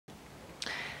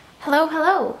Hello,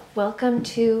 hello! Welcome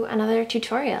to another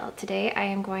tutorial. Today I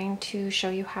am going to show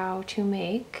you how to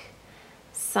make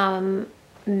some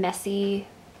messy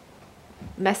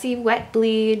wet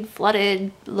bleed,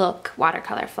 flooded look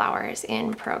watercolor flowers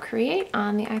in Procreate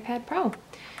on the iPad Pro.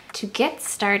 To get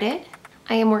started,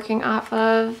 I am working off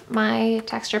of my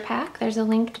texture pack. There's a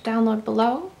link to download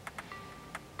below.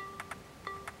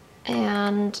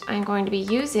 And I'm going to be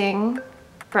using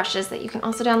brushes that you can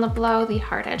also download below: the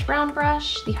Hard Edge Brown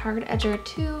brush, the Hard Edger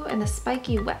 2, and the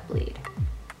Spiky Wet Bleed.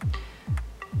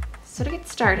 So to get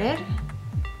started,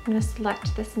 I'm going to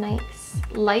select this nice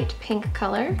light pink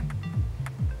color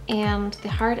and the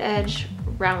Hard Edge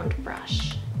Round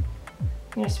brush.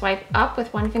 I'm going to swipe up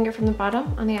with one finger from the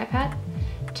bottom on the iPad,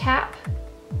 tap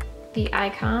the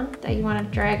icon that you want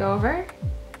to drag over,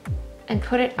 and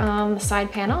put it on the side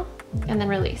panel, and then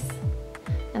release.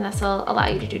 And this will allow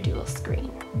you to do dual screen.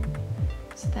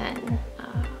 So then,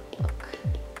 look,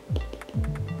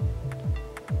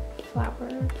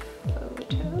 flower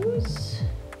photos.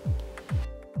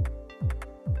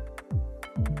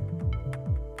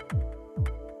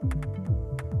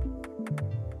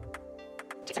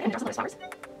 Flowers.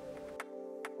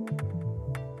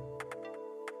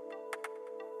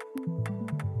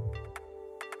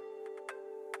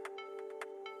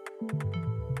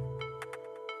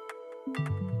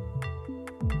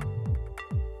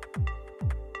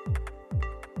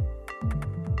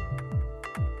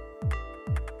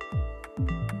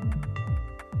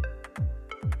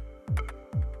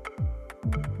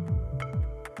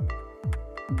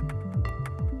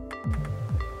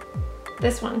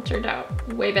 This one turned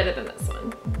out way better than this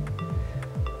one.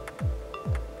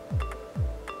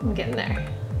 I'm getting there.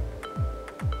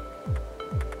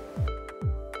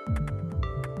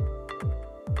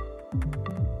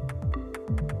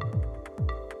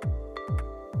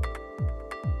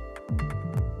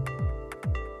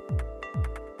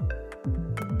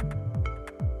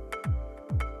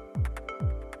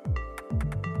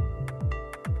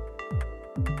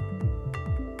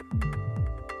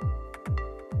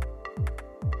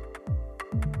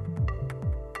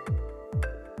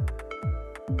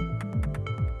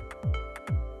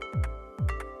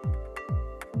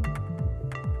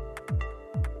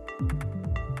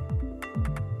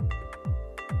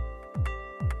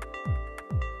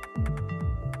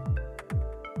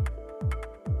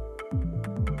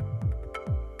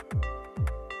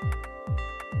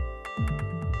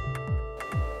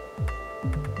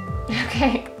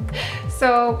 Okay,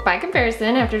 so by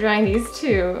comparison, after drawing these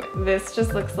two, this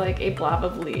just looks like a blob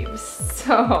of leaves.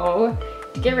 So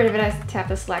to get rid of it, I tap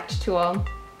the select tool,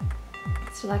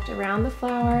 select around the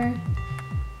flower,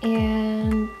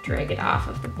 and drag it off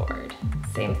of the board.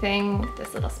 Same thing with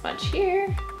this little smudge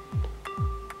here.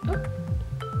 Oh,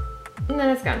 and then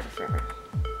it's gone for forever.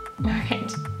 All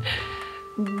right,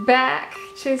 back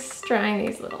to drawing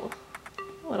these little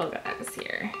guys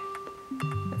here.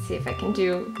 Let's see if I can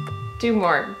do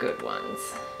more good ones.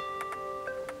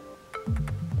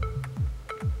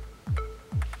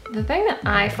 The thing that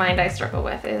I find I struggle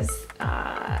with is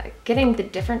getting the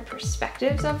different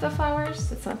perspectives of the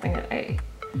flowers. It's something that I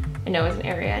know is an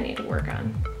area I need to work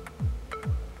on.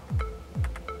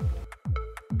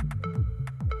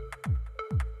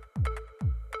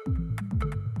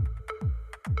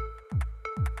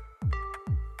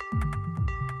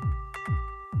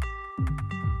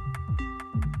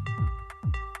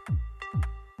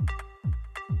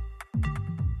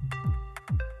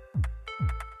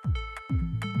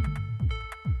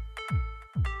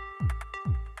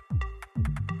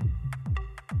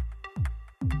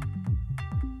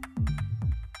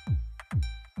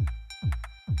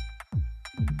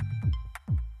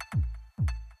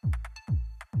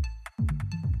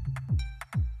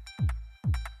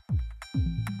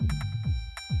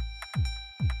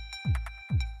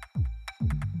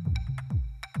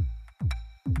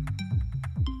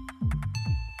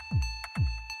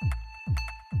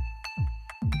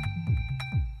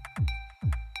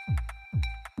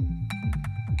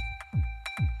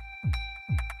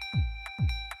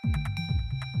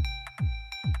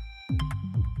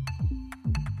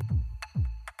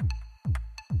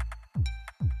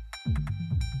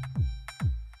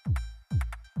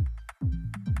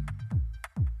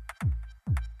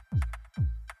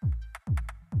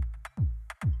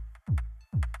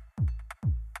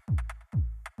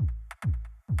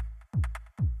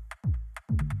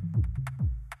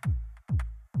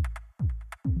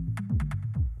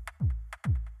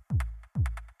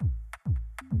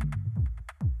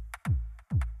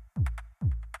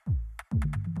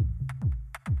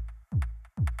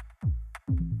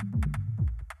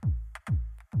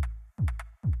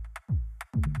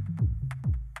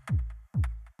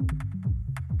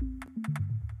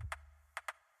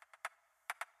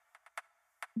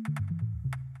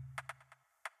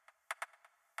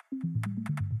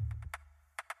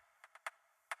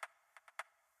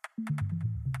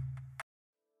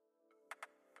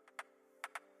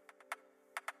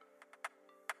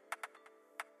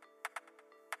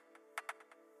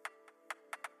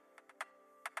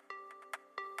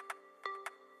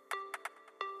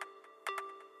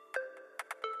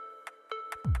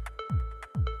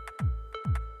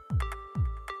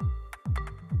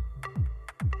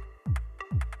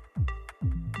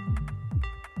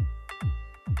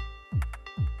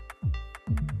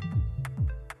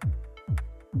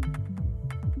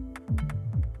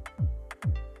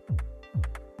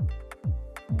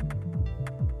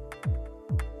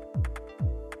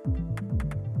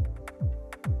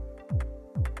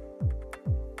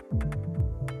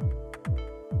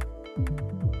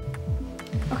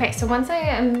 Okay, so once I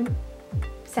am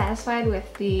satisfied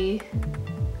with the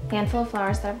handful of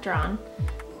flowers that I've drawn,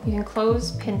 you can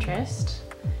close Pinterest,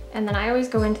 and then I always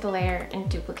go into the layer and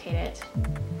duplicate it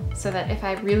so that if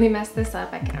I really mess this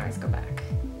up, I can always go back.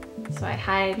 So I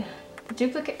hide the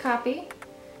duplicate copy,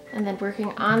 and then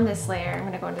working on this layer, I'm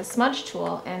going to go into the smudge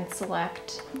tool and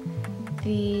select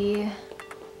the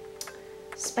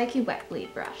spiky wet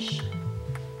bleed brush.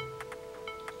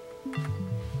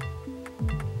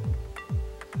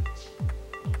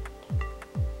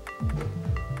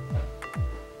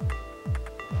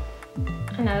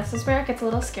 And now this is where it gets a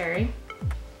little scary.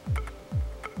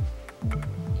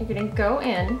 You're going to go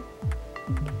in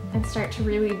and start to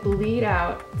really bleed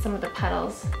out some of the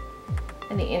petals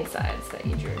and the insides that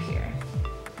you drew here.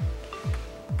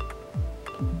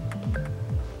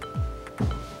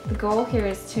 The goal here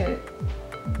is to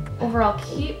overall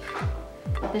keep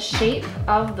the shape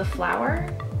of the flower,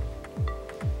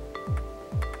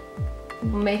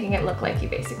 making it look like you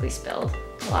basically spilled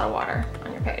a lot of water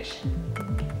on your page.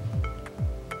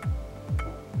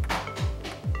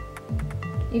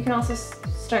 You can also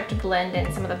start to blend in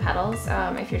some of the petals.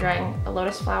 If you're drawing a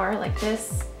lotus flower like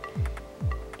this,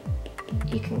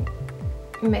 you can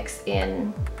mix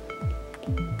in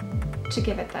to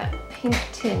give it that pink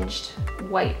tinged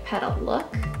white petal look.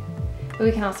 But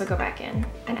we can also go back in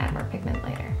and add more pigment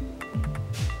later.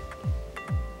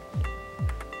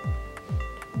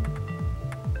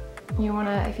 You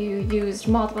wanna, if you used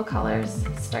multiple colors,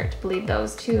 start to bleed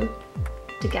those two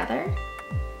together.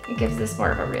 It gives this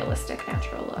more of a realistic,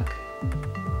 natural look.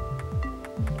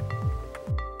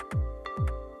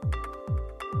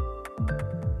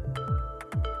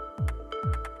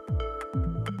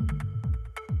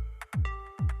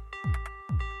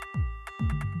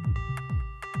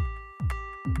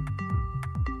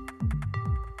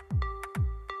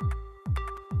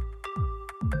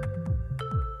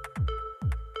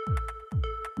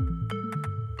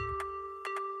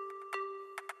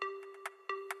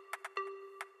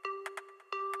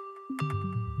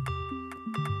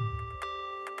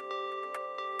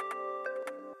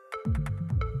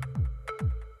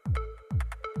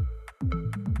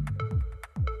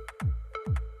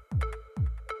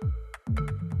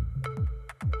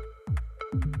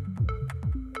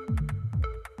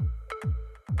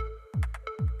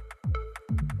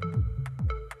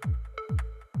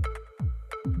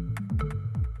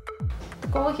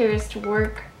 The goal here is to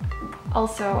work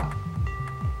also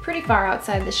pretty far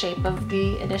outside the shape of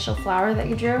the initial flower that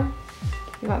you drew.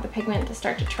 You want the pigment to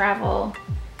start to travel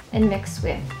and mix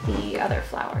with the other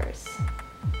flowers.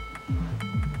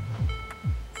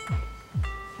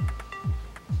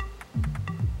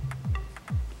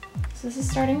 So this is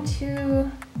starting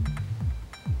to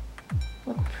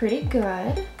look pretty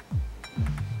good.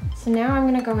 So now I'm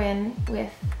gonna go in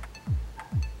with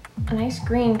a nice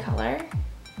green color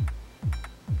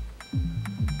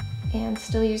and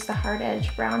still use the hard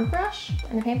edge brown brush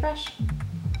and the paintbrush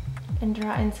and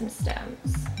draw in some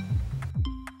stems.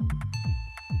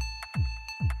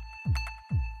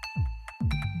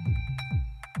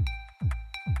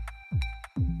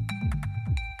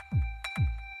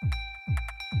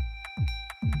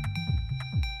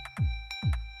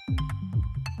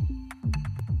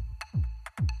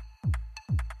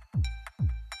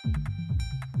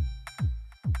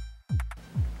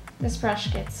 This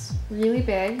brush gets really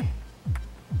big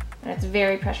and it's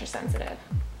very pressure sensitive.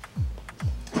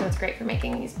 So it's great for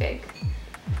making these big,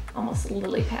 almost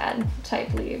lily pad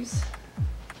type leaves.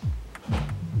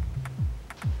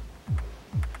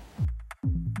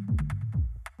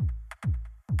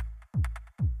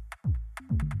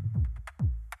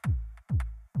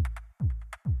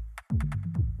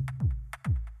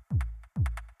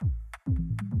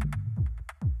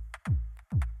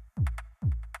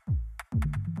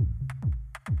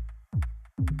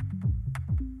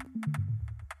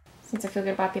 Since I feel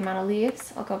good about the amount of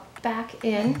leaves, I'll go back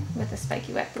in with the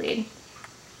spiky wet bleed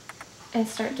and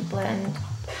start to blend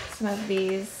some of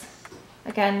these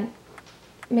Again,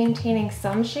 maintaining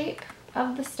some shape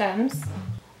of the stems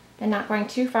and not going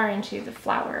too far into the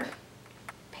flower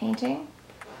painting,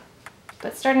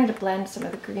 but starting to blend some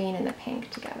of the green and the pink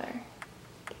together.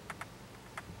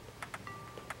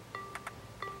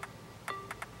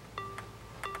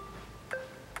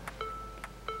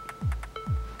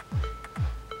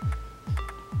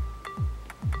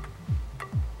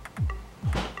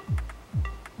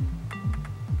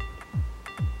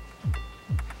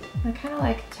 I kind of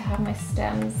like to have my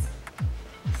stems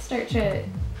start to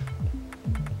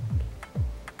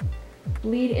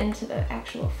bleed into the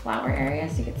actual flower area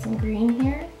so you get some green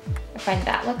here. I find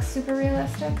that looks super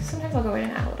realistic. Sometimes I'll go in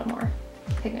and add a little more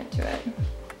pigment to it.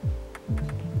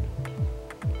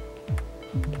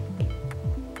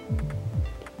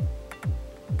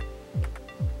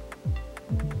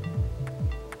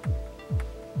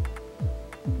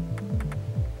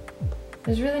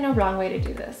 There's really no wrong way to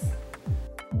do this.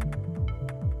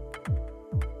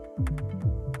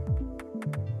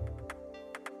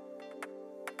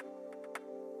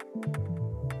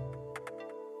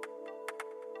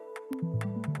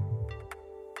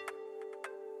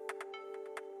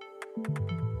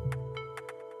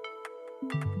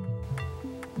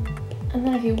 And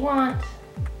then if you want,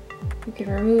 you can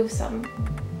remove some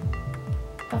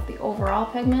of the overall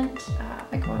pigment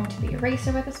by going to the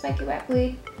eraser with a spiky wet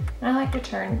bleed. And I like to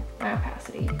turn my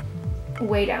opacity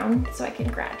way down so I can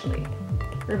gradually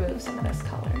remove some of this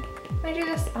color. I do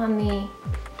this on the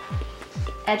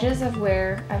edges of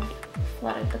where I've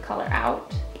flooded the color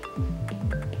out.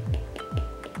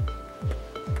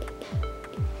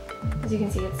 As you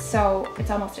can see, it's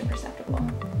almost imperceptible.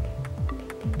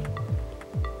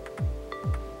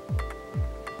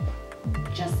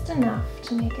 Just enough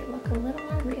to make it look a little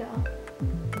more real.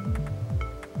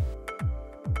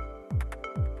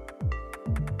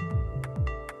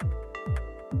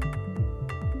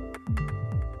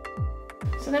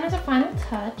 So then as a final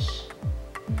touch,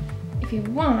 if you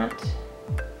want,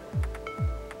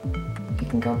 you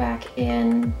can go back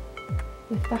in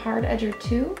with the hard edger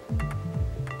 2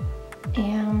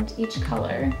 and each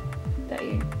color that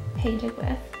you painted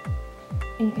with,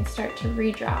 and you can start to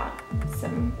redraw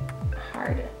some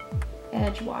hard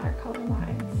edge watercolor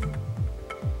lines.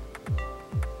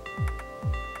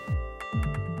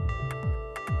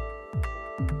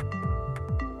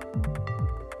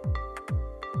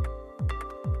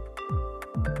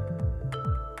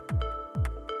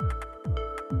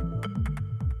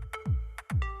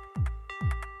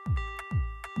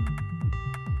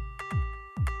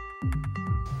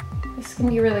 This can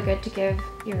be really good to give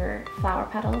your flower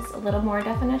petals a little more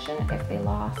definition if they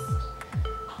lost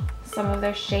some of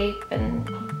their shape and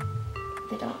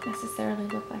they don't necessarily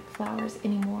look like flowers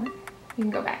anymore. You can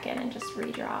go back in and just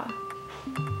redraw.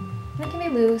 And it can be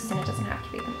loose and it doesn't have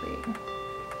to be complete.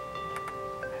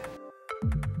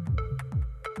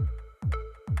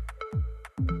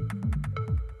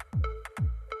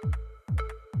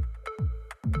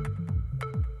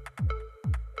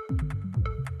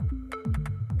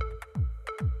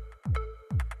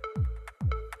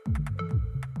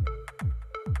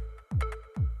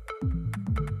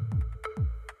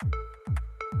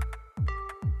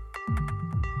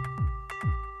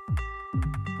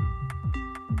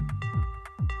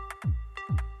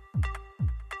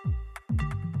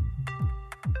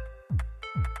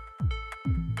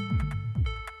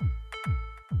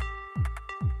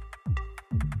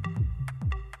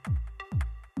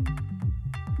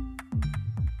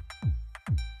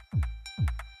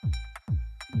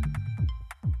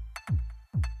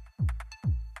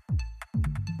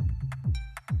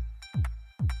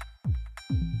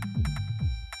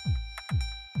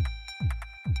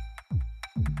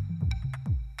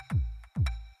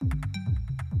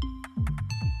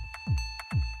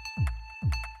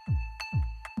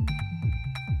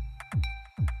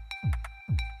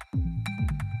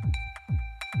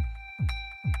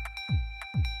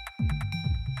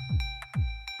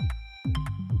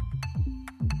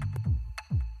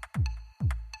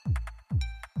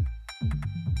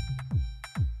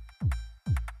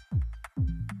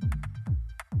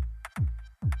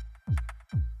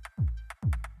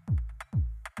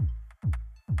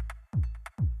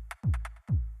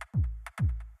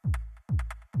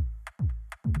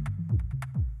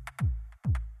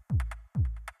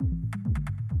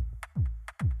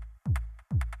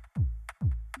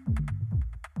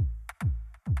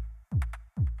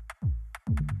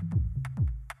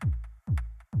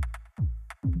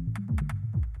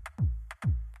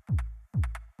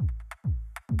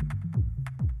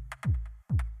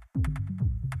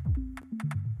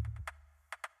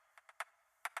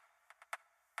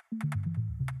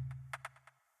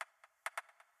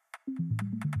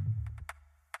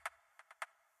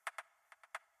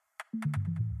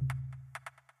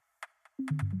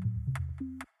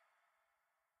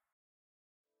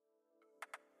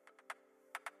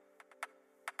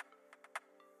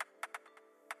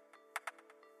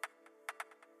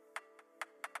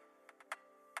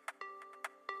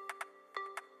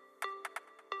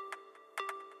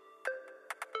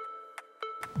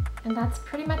 And that's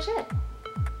pretty much it.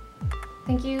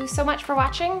 Thank you so much for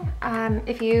watching.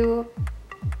 If you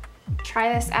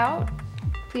try this out,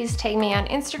 please tag me on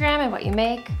Instagram and what you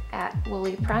make at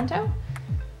Woolly Pronto.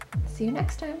 See you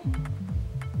next time.